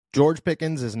George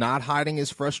Pickens is not hiding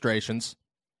his frustrations.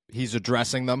 He's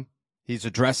addressing them. He's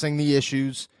addressing the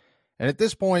issues. And at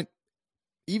this point,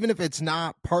 even if it's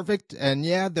not perfect, and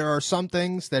yeah, there are some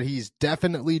things that he's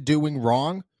definitely doing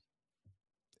wrong,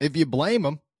 if you blame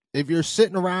him, if you're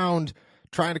sitting around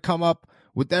trying to come up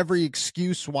with every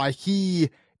excuse why he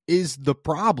is the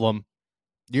problem,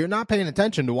 you're not paying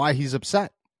attention to why he's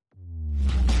upset.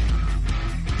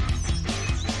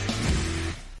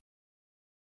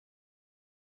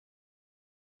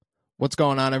 What's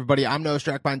going on, everybody? I'm Noah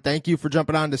Strackbine. Thank you for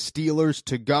jumping on to Steelers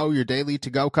To Go, your daily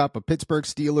to-go cup of Pittsburgh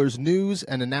Steelers news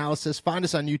and analysis. Find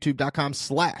us on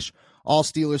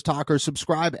youtube.com/allsteelerstalkers.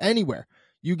 Subscribe anywhere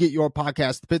you get your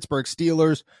podcast. The Pittsburgh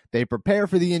Steelers, they prepare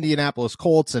for the Indianapolis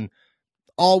Colts, and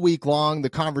all week long, the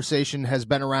conversation has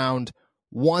been around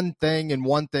one thing and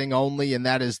one thing only, and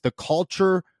that is the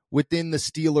culture within the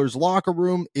Steelers locker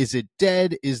room. Is it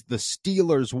dead? Is the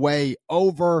Steelers way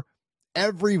over?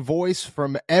 Every voice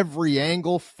from every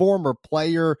angle, former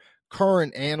player,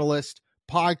 current analyst,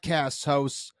 podcast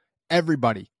hosts,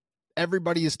 everybody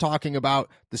is talking about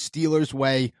the Steelers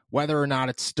way, whether or not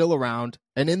it's still around.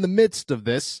 And in the midst of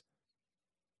this,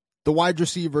 the wide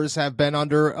receivers have been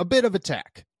under a bit of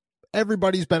attack.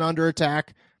 Everybody's been under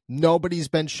attack. Nobody's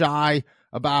been shy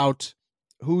about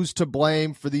who's to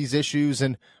blame for these issues.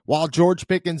 And while George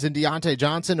Pickens and Deontay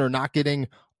Johnson are not getting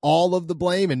all of the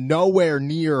blame and nowhere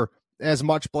near as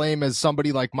much blame as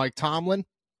somebody like Mike Tomlin,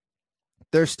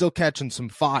 they're still catching some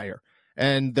fire.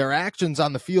 And their actions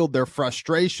on the field, their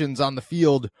frustrations on the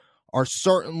field are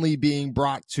certainly being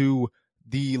brought to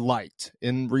the light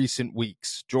in recent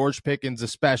weeks, George Pickens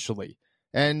especially.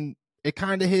 And it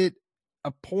kind of hit a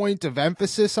point of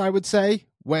emphasis, I would say,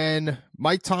 when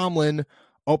Mike Tomlin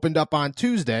opened up on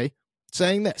Tuesday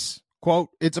saying this, quote,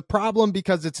 "It's a problem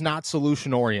because it's not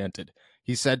solution-oriented,"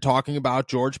 he said, talking about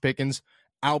George Pickens'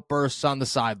 outbursts on the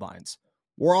sidelines.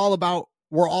 We're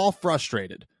all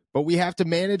frustrated, but we have to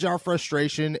manage our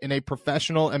frustration in a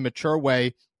professional and mature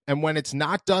way. And when it's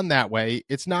not done that way,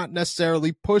 it's not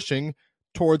necessarily pushing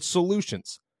towards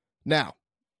solutions. Now,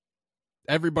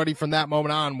 everybody from that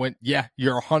moment on went, yeah,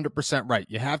 you're 100% right.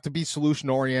 You have to be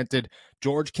solution-oriented.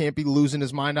 George can't be losing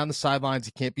his mind on the sidelines.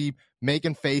 He can't be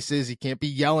making faces. He can't be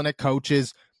yelling at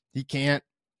coaches. He can't,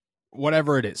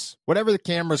 whatever it is, whatever the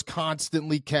cameras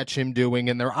constantly catch him doing,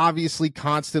 and they're obviously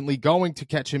constantly going to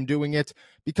catch him doing it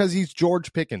because he's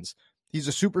George Pickens. He's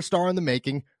a superstar in the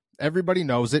making. Everybody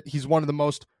knows it. He's one of the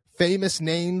most famous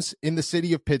names in the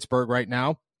city of Pittsburgh right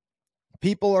now.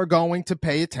 People are going to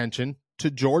pay attention to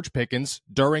George Pickens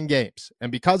during games,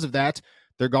 and because of that,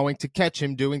 they're going to catch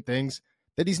him doing things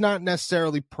that he's not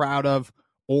necessarily proud of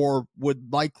or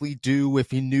would likely do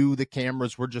if he knew the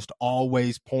cameras were just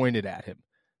always pointed at him.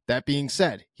 That being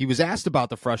said, he was asked about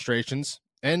the frustrations,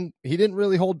 and he didn't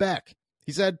really hold back.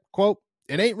 He said, quote,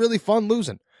 "It ain't really fun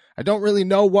losing. I don't really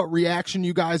know what reaction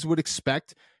you guys would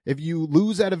expect if you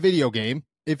lose at a video game.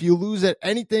 If you lose at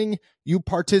anything you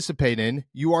participate in,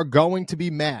 you are going to be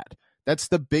mad. That's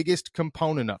the biggest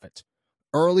component of it."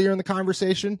 Earlier in the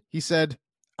conversation, he said,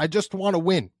 "I just want to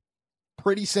win."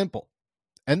 Pretty simple.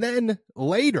 And then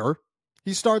later,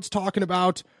 he starts talking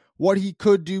about what he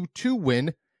could do to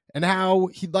win and how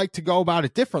he'd like to go about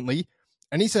it differently.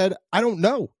 And he said, "I don't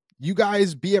know. You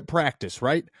guys be at practice,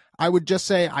 right? I would just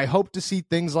say I hope to see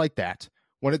things like that.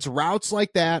 When it's routes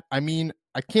like that, I mean,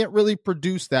 I can't really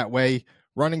produce that way,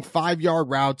 running 5-yard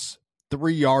routes,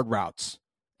 3-yard routes."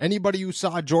 Anybody who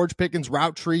saw George Pickens'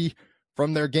 route tree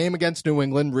from their game against New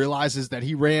England realizes that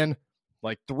he ran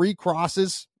like 3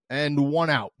 crosses and 1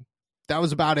 out. That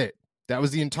was about it. That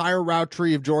was the entire route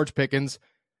tree of George Pickens.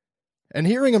 And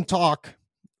hearing him talk,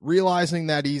 realizing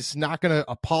that he's not going to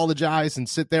apologize and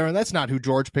sit there, and that's not who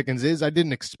George Pickens is. I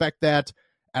didn't expect that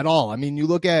at all. I mean, you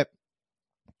look at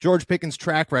George Pickens'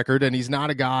 track record, and he's not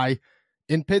a guy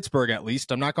in Pittsburgh, at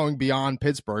least. I'm not going beyond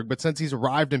Pittsburgh, but since he's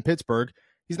arrived in Pittsburgh,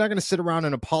 he's not going to sit around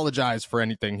and apologize for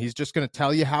anything. He's just going to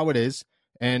tell you how it is,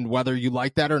 and whether you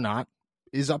like that or not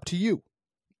is up to you.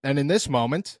 And in this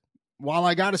moment, while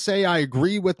I got to say I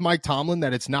agree with Mike Tomlin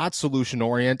that it's not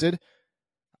solution-oriented,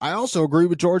 I also agree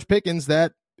with George Pickens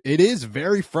that it is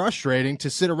very frustrating to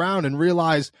sit around and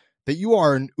realize that you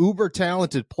are an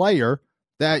uber-talented player,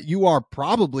 that you are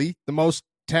probably the most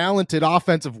talented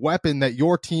offensive weapon that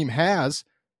your team has,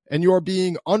 and you're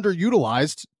being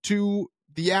underutilized to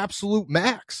the absolute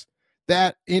max.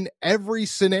 That in every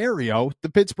scenario, the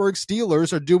Pittsburgh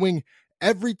Steelers are doing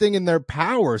everything in their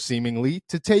power, seemingly,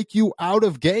 to take you out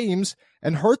of games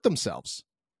and hurt themselves.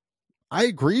 I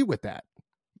agree with that.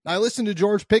 I listened to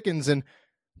George Pickens, and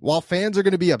while fans are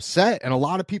going to be upset and a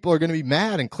lot of people are going to be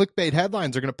mad and clickbait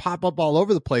headlines are going to pop up all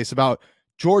over the place about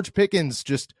George Pickens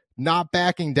just not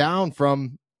backing down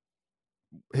from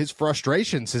his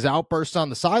frustrations, his outbursts on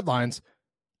the sidelines,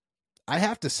 I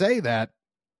have to say that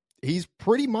he's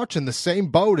pretty much in the same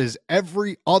boat as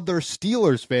every other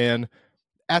Steelers fan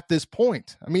at this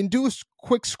point. I mean, do a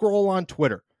quick scroll on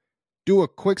Twitter. Do a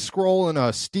quick scroll in a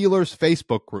Steelers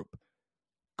Facebook group.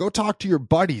 Go talk to your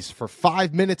buddies for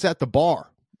 5 minutes at the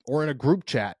bar or in a group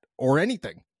chat or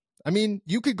anything. I mean,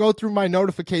 you could go through my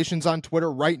notifications on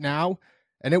Twitter right now,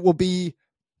 and it will be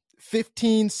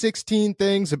 15, 16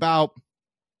 things about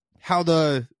how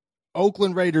the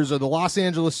Oakland Raiders or the Las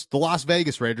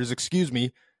Vegas Raiders,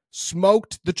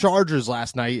 smoked the Chargers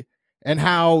last night, and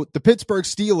how the Pittsburgh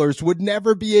Steelers would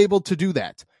never be able to do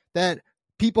that. That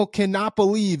people cannot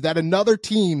believe that another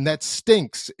team that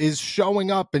stinks is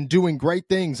showing up and doing great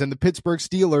things, and the Pittsburgh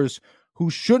Steelers, who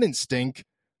shouldn't stink,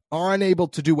 are unable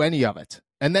to do any of it.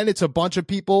 And then it's a bunch of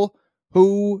people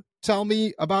who tell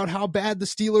me about how bad the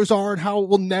Steelers are and how it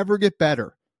will never get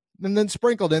better. And then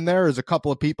sprinkled in there is a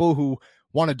couple of people who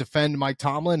want to defend Mike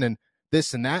Tomlin and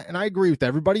this and that. And I agree with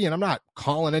everybody, and I'm not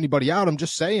calling anybody out. I'm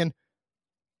just saying,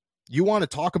 you want to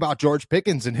talk about George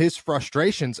Pickens and his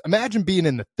frustrations. Imagine being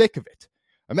in the thick of it.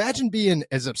 Imagine being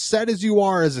as upset as you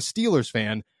are as a Steelers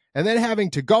fan, and then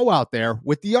having to go out there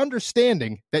with the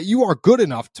understanding that you are good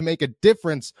enough to make a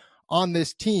difference on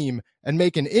this team and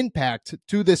make an impact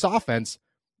to this offense,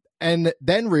 and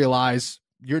then realize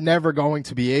you're never going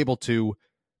to be able to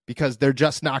because they're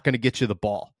just not going to get you the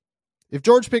ball. If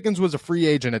George Pickens was a free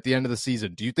agent at the end of the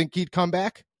season, do you think he'd come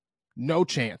back? No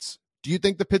chance. Do you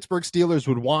think the Pittsburgh Steelers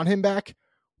would want him back?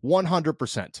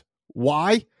 100%.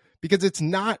 Why? Because it's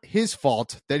not his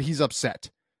fault that he's upset.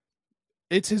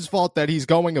 It's his fault that he's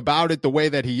going about it the way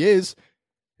that he is.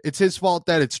 It's his fault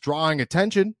that it's drawing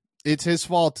attention. It's his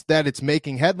fault that it's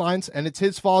making headlines. And it's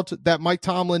his fault that Mike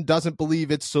Tomlin doesn't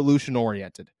believe it's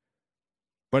solution-oriented.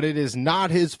 But it is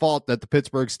not his fault that the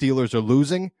Pittsburgh Steelers are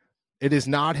losing. It is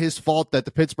not his fault that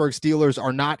the Pittsburgh Steelers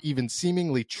are not even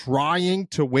seemingly trying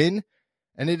to win.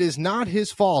 And it is not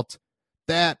his fault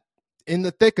that in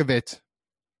the thick of it,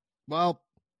 well,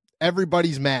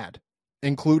 everybody's mad,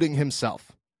 including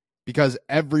himself, because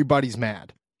everybody's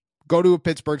mad. Go to a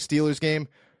Pittsburgh Steelers game,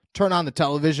 turn on the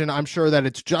television. I'm sure that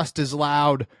it's just as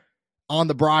loud on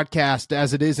the broadcast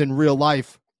as it is in real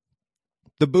life.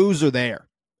 The boos are there,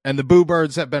 and the boo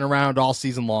birds have been around all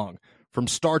season long, from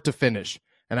start to finish,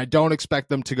 and I don't expect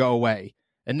them to go away.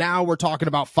 And now we're talking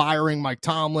about firing Mike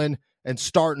Tomlin and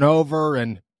starting over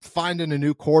and finding a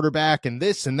new quarterback and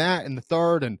this and that and the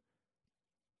third. And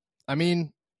I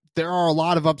mean, there are a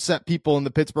lot of upset people in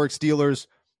the Pittsburgh Steelers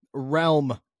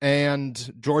realm,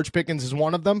 and George Pickens is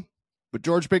one of them, but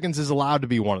George Pickens is allowed to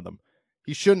be one of them.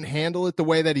 He shouldn't handle it the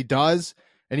way that he does,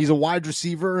 and he's a wide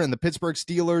receiver, and the Pittsburgh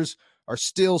Steelers are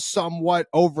still somewhat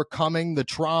overcoming the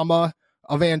trauma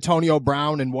of Antonio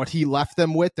Brown and what he left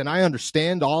them with, and I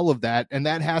understand all of that, and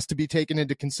that has to be taken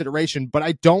into consideration, but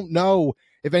I don't know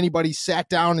if anybody sat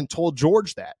down and told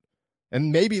George that,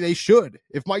 and maybe they should.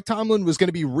 If Mike Tomlin was going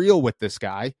to be real with this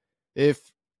guy,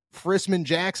 if Frisman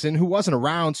Jackson, who wasn't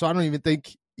around, so I don't even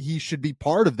think he should be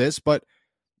part of this, but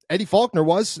Eddie Faulkner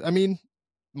was, I mean,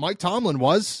 Mike Tomlin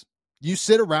was, you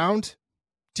sit around,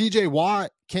 TJ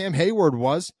Watt, Cam Hayward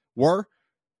were,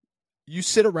 you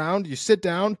sit around, you sit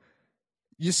down,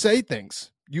 you say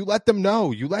things. You let them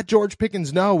know. You let George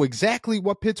Pickens know exactly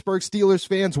what Pittsburgh Steelers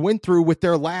fans went through with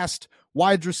their last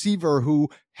wide receiver who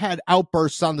had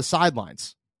outbursts on the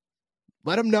sidelines.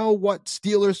 Let him know what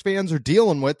Steelers fans are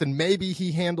dealing with, and maybe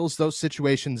he handles those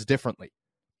situations differently.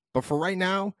 But for right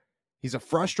now, he's a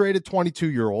frustrated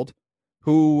 22-year-old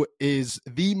who is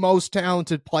the most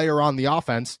talented player on the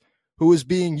offense, who is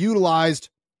being utilized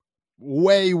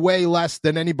way, way less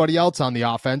than anybody else on the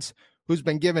offense, who's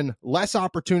been given less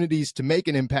opportunities to make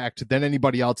an impact than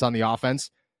anybody else on the offense,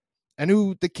 and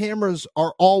who the cameras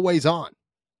are always on.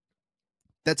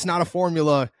 That's not a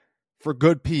formula for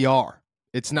good PR.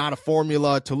 It's not a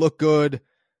formula to look good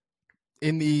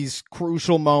in these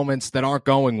crucial moments that aren't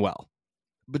going well.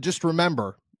 But just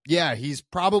remember, yeah, he's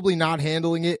probably not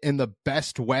handling it in the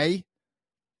best way,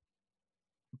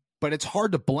 but it's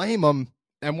hard to blame him.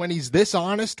 And when he's this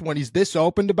honest, when he's this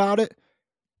open about it,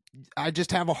 I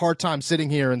just have a hard time sitting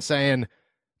here and saying,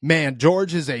 man,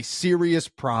 George is a serious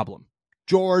problem.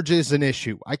 George is an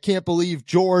issue. I can't believe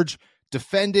George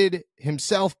defended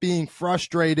himself being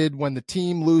frustrated when the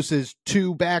team loses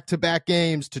 2 back-to-back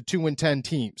games to 2-10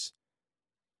 teams.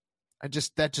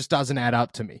 That just doesn't add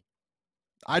up to me.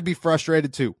 I'd be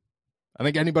frustrated too. I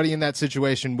think anybody in that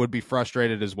situation would be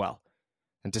frustrated as well.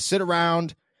 And to sit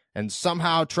around and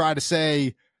somehow try to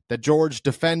say that George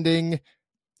defending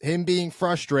him being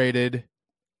frustrated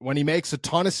when he makes a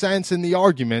ton of sense in the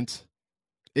argument,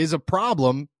 is a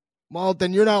problem, well,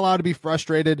 then you're not allowed to be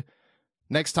frustrated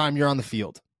next time you're on the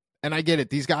field. And I get it.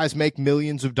 These guys make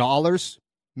millions of dollars.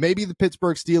 Maybe the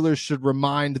Pittsburgh Steelers should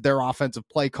remind their offensive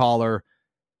play caller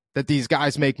that these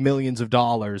guys make millions of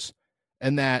dollars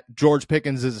and that George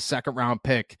Pickens is a second-round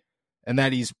pick and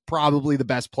that he's probably the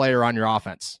best player on your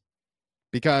offense.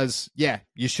 Because, yeah,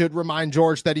 you should remind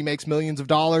George that he makes millions of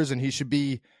dollars and he should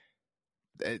be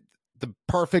the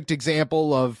perfect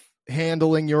example of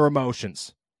handling your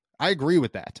emotions. I agree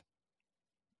with that.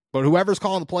 But whoever's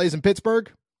calling the plays in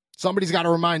Pittsburgh, somebody's got to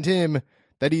remind him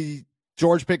that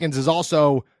George Pickens is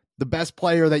also the best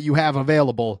player that you have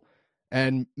available.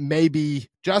 And maybe,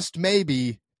 just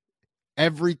maybe,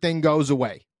 everything goes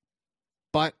away.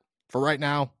 But for right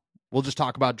now, we'll just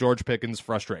talk about George Pickens'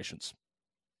 frustrations.